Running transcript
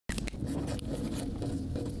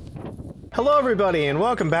Hello everybody and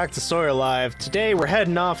welcome back to Sawyer Live. Today we're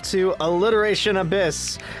heading off to Alliteration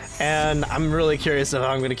Abyss, and I'm really curious of how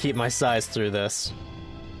I'm going to keep my size through this.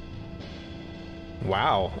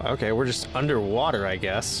 Wow, okay, we're just underwater, I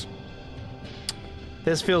guess.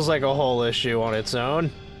 This feels like a whole issue on its own.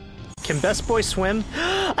 Can Best Boy swim?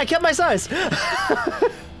 I kept my size!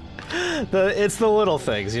 It's the little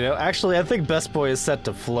things, you know? Actually, I think Best Boy is set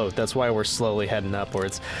to float. That's why we're slowly heading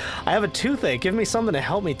upwards. I have a toothache. Give me something to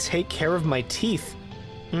help me take care of my teeth.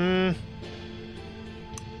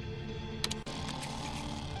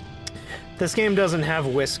 This game doesn't have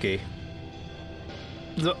whiskey.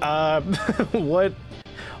 What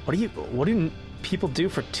do people do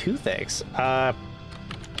for toothaches?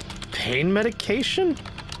 Pain medication?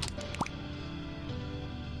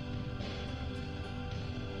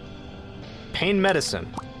 Pain medicine.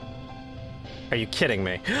 Are you kidding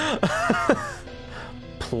me?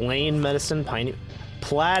 Plain medicine,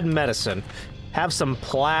 plaid medicine. Have some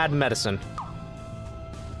plaid medicine.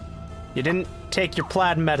 You didn't take your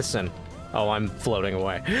plaid medicine. Oh, I'm floating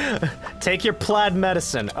away. Take your plaid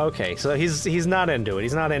medicine. Okay, so he's not into it.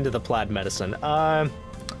 He's not into the plaid medicine.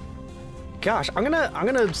 Gosh, I'm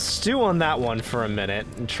gonna stew on that one for a minute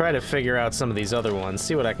and try to figure out some of these other ones.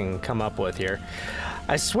 See what I can come up with here.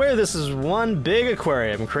 I swear this is one big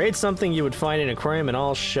aquarium. Create something you would find in an aquarium and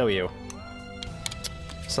I'll show you.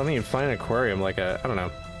 Something you'd find in an aquarium, like a, I don't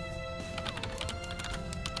know.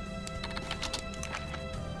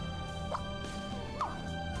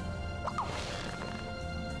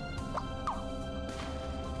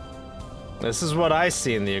 This is what I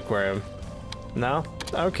see in the aquarium. No?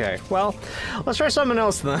 Okay, well, let's try something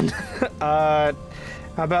else then. How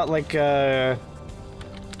about like,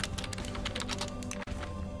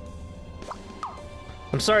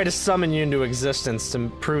 I'm sorry to summon you into existence to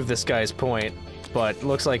prove this guy's point, but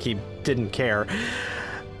looks like he didn't care.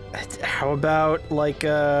 How about, like,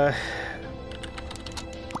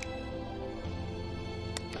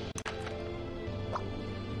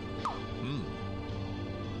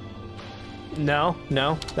 No,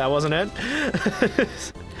 that wasn't it.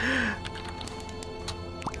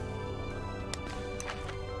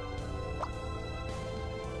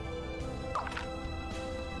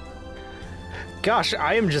 Gosh,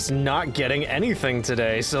 I am just not getting anything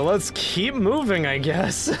today, so let's keep moving, I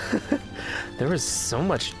guess. There is so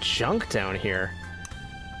much junk down here.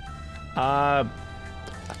 Hi.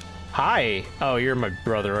 Oh, you're my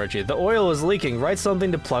brother, aren't you? The oil is leaking. Write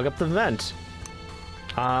something to plug up the vent.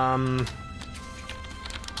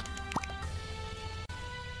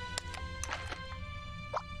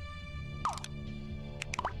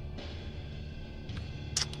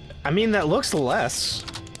 I mean, that looks less.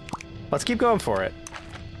 Let's keep going for it.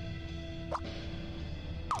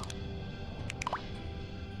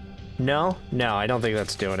 No, I don't think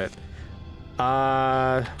that's doing it.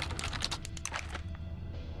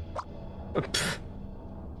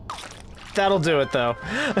 That'll do it, though.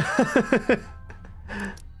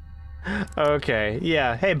 Okay,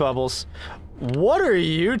 yeah. Hey, Bubbles. What are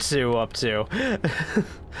you two up to?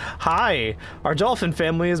 Hi, our dolphin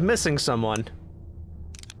family is missing someone.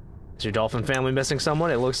 Is your dolphin family missing someone?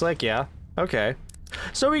 It looks like, yeah. Okay.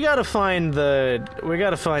 So we gotta find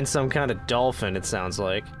some kind of dolphin, it sounds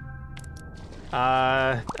like.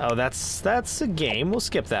 Oh, that's a game. We'll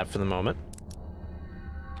skip that for the moment.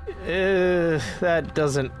 That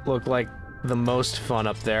doesn't look like the most fun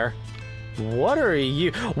up there. What are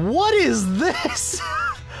you? What is this?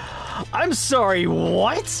 I'm sorry,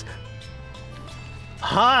 what?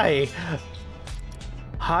 Hi.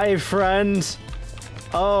 Hi, friend.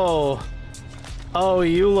 Oh,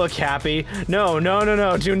 you look happy. No,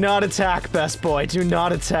 do not attack, Best Boy, do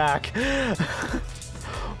not attack.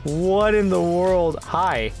 What in the world?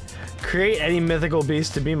 Hi. Create any mythical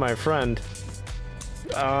beast to be my friend.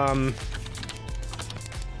 I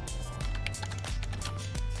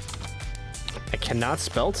cannot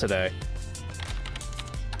spell today.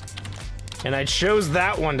 And I chose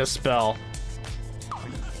that one to spell.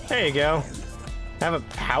 There you go. Have a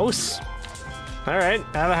house? Alright,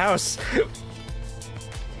 have a house.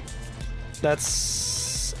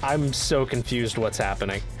 I'm so confused what's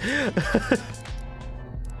happening.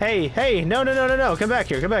 Hey, no, come back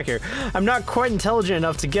here. I'm not quite intelligent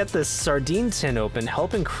enough to get this sardine tin open.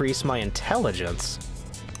 Help increase my intelligence.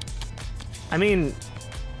 I mean,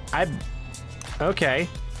 okay.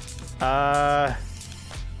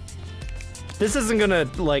 This isn't gonna,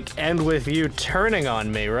 like, end with you turning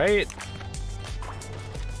on me, right?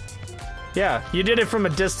 Yeah, you did it from a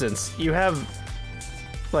distance. You have,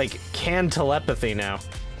 like, canned telepathy now.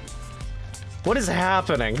 What is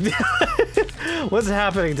happening? What's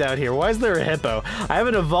happening down here? Why is there a hippo? I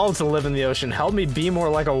haven't evolved to live in the ocean. Help me be more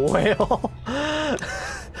like a whale.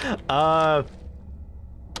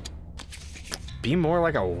 Be more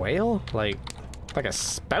like a whale? Like a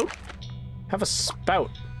spout? Have a spout.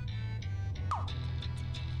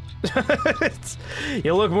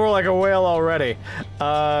 You look more like a whale already.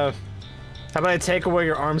 How about I take away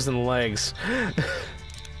your arms and legs?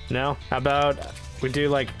 No? How about we do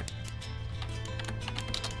like...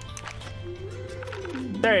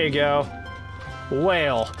 There you go.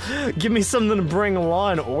 Whale. Give me something to bring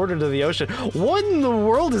law and order to the ocean. What in the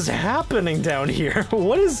world is happening down here?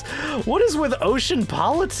 What is with ocean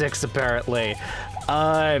politics, apparently?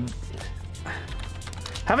 Have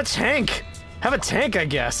a tank. Have a tank, I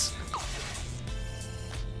guess.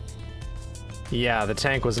 Yeah, the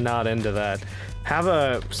tank was not into that.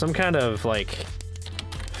 Have some kind of, like,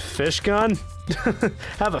 fish gun?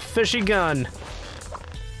 Have a fishy gun.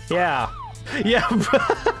 Yeah. Yeah.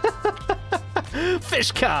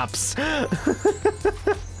 Fish cops. Oh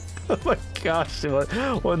my gosh, what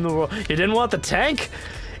in the world? You didn't want the tank?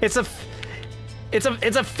 It's a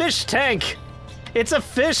fish tank. It's a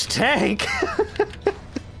fish tank.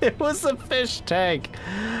 It was a fish tank.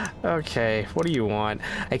 Okay, what do you want?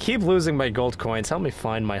 I keep losing my gold coins. Help me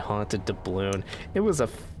find my haunted doubloon. It was a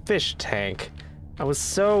fish tank. I was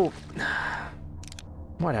so...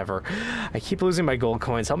 Whatever. I keep losing my gold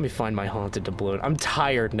coins. Help me find my haunted doubloon. I'm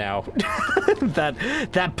tired now.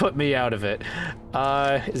 That put me out of it.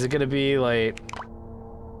 Is it gonna be like...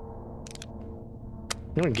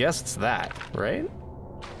 I'm gonna guess it's that, right?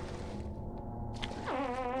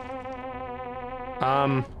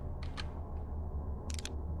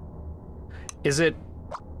 Is it...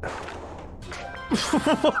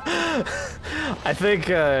 I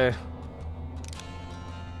think,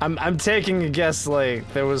 I'm taking a guess,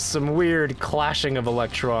 like, there was some weird clashing of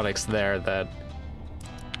electronics there that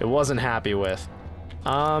it wasn't happy with.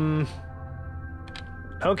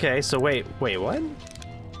 Okay, so wait, what?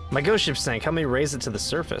 My ghost ship sank, help me raise it to the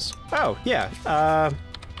surface. Oh, yeah,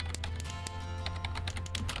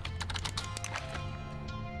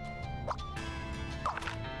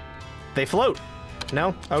 they float.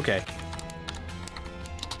 No? Okay.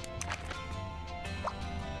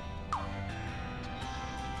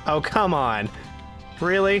 Oh, come on.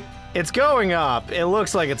 Really? It's going up. It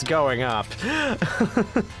looks like it's going up.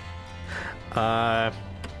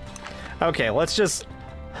 Okay, let's just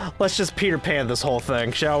Peter Pan this whole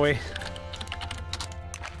thing, shall we?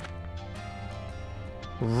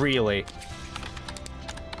 Really?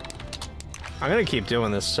 I'm gonna keep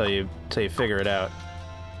doing this till you figure it out.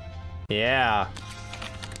 Yeah.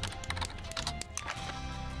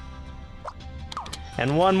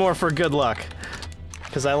 And one more for good luck.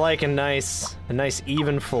 Because I like a nice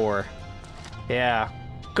even 4. Yeah.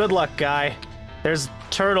 Good luck, guy. There's a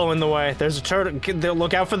turtle in the way. There's a turtle.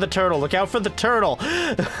 Look out for the turtle. Look out for the turtle.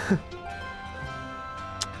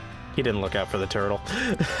 He didn't look out for the turtle.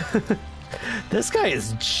 This guy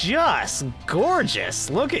is just gorgeous.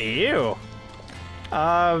 Look at you.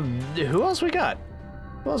 Who else we got?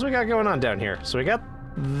 What else we got going on down here? So we got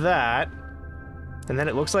that, and then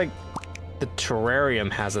it looks like the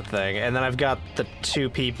terrarium has a thing, and then I've got the 2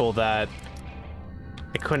 people that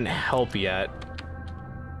I couldn't help yet.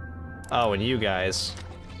 Oh, and you guys.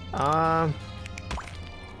 That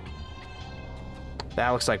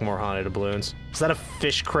looks like more haunted doubloons. Is that a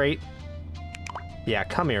fish crate? Yeah,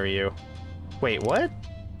 come here, you. Wait, what?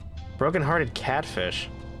 Broken-hearted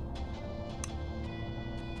catfish.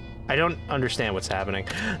 I don't understand what's happening.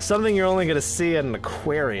 Something you're only gonna see at an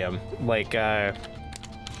aquarium. Like, I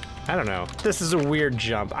don't know. This is a weird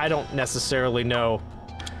jump. I don't necessarily know.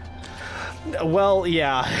 Well,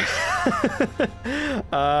 yeah.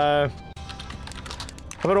 How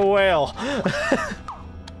about a whale?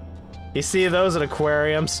 You see those at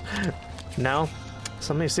aquariums? No?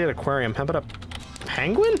 Something you see at an aquarium. How about a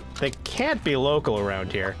penguin? They can't be local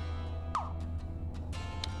around here.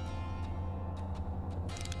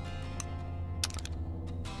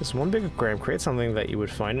 This one big aquarium creates something that you would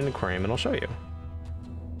find in an aquarium, and I'll show you.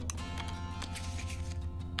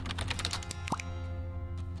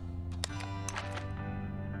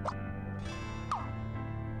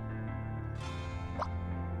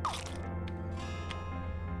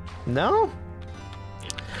 No?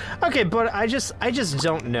 Okay, but I just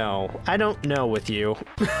don't know. I don't know with you.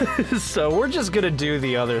 So we're just gonna do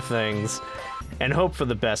the other things and hope for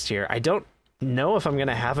the best here. I don't know if I'm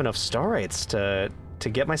gonna have enough star rates to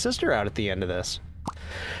get my sister out at the end of this.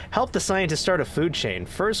 Help the scientists start a food chain.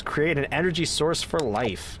 First, create an energy source for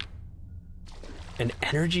life. An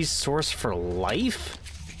energy source for life?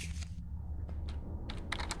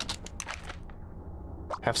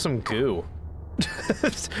 Have some goo.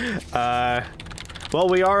 Well,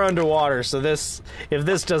 we are underwater, so if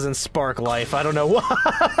this doesn't spark life, I don't know what.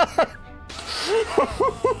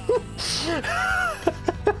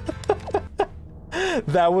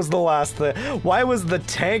 That was the last thing. Why was the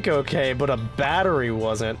tank okay, but a battery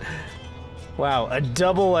wasn't? Wow, a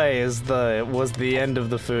AA was the end of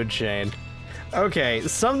the food chain. Okay,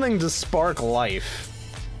 something to spark life.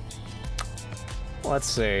 Let's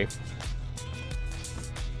see.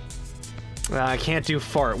 I can't do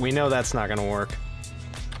fart. We know that's not gonna work.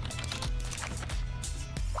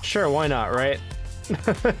 Sure, why not, right?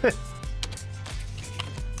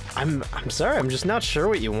 I'm sorry, I'm just not sure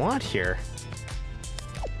what you want here.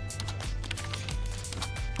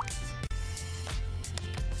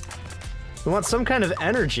 We want some kind of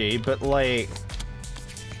energy, but like...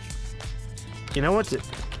 You know what?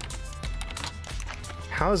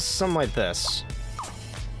 How's something like this?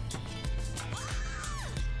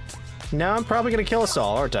 No, I'm probably gonna kill us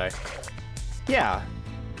all, aren't I? Yeah.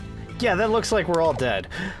 Yeah, that looks like we're all dead.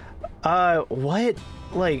 What?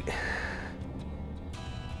 Like...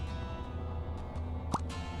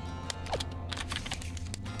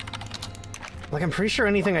 Like, I'm pretty sure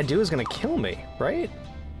anything I do is gonna kill me, right?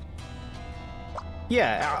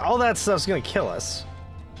 Yeah, all that stuff's gonna kill us.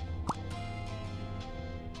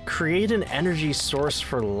 Create an energy source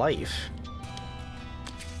for life.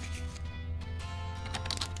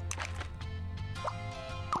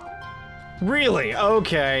 Really?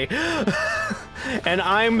 Okay. And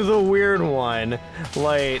I'm the weird one.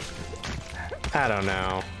 Like, I don't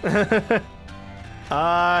know.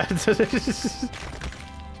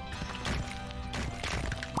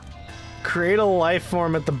 Create a life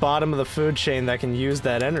form at the bottom of the food chain that can use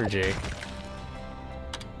that energy.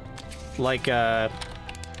 Like,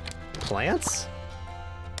 plants?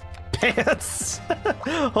 Pants?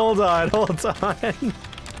 Hold on.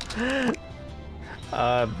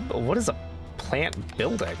 What is a plant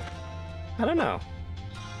building? I don't know.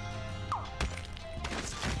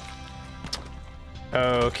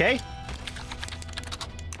 Okay.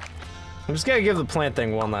 I'm just gonna give the plant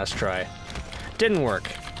thing one last try. Didn't work.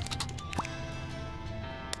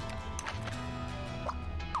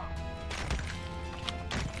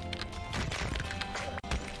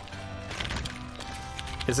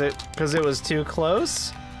 Is it because it was too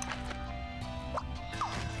close?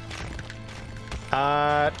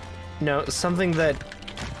 No, something that...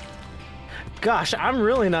 Gosh, I'm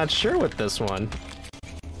really not sure with this one.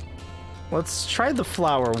 Let's try the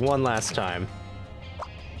flower one last time.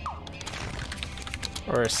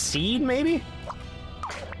 Or a seed, maybe?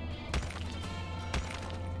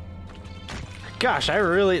 Gosh, I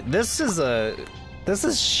really... This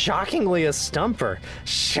is shockingly a stumper.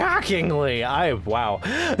 Shockingly! Wow.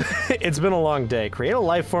 It's been a long day. Create a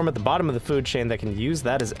life form at the bottom of the food chain that can use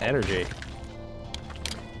that as energy.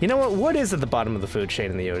 You know what? What is at the bottom of the food chain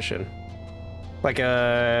in the ocean? Like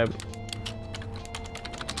a...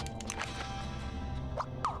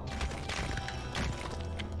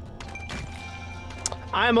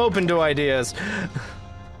 I'm open to ideas.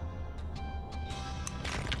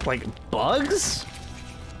 Like bugs?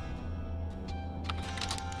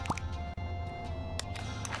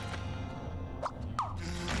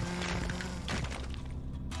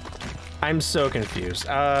 I'm so confused.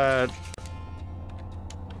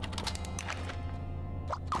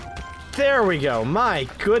 There we go. My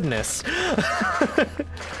goodness.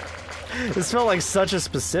 This felt like such a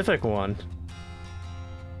specific one.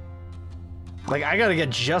 Like, I gotta get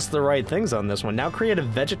just the right things on this one. Now create a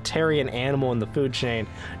vegetarian animal in the food chain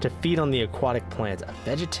to feed on the aquatic plants. A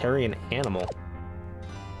vegetarian animal.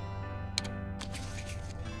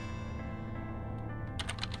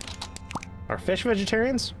 Are fish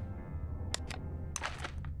vegetarians?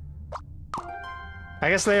 I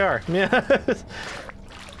guess they are. Yeah.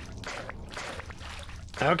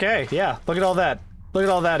 Okay, yeah. Look at all that. Look at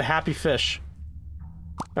all that happy fish.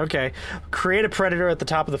 Okay. Create a predator at the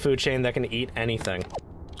top of the food chain that can eat anything.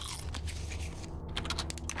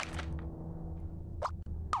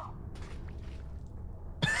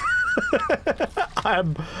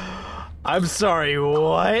 I'm sorry,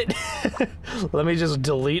 what? Let me just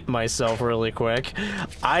delete myself really quick.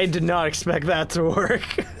 I did not expect that to work.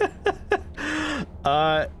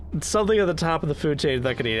 Something at the top of the food chain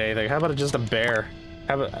that could eat anything. How about just a bear?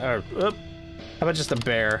 How about just a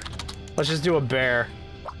bear? Let's just do a bear.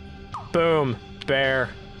 Boom. Bear.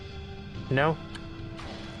 No?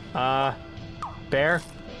 Bear?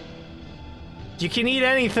 You can eat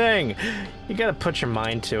anything! You gotta put your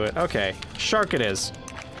mind to it. Okay. Shark it is.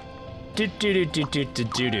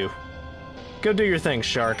 Do-do-do-do-do-do-do-do. Go do your thing,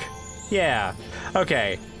 shark. Yeah.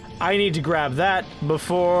 Okay. I need to grab that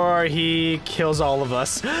before he kills all of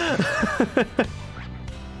us.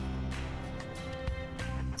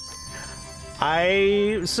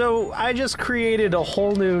 So I just created a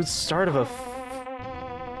whole new start of a...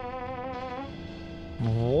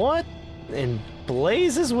 What in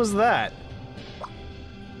blazes was that?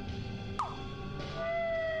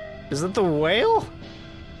 Is that the whale?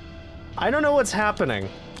 I don't know what's happening.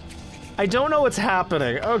 I don't know what's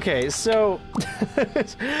happening. Okay, so...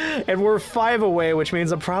 and we're 5 away, which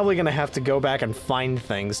means I'm probably gonna have to go back and find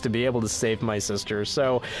things to be able to save my sister.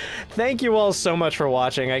 So, thank you all so much for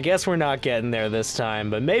watching. I guess we're not getting there this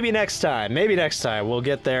time, but maybe next time. Maybe next time we'll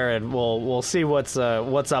get there and we'll see what's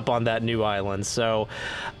up on that new island. So,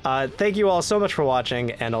 thank you all so much for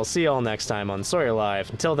watching, and I'll see you all next time on Sawyer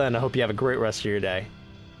Live. Until then, I hope you have a great rest of your day.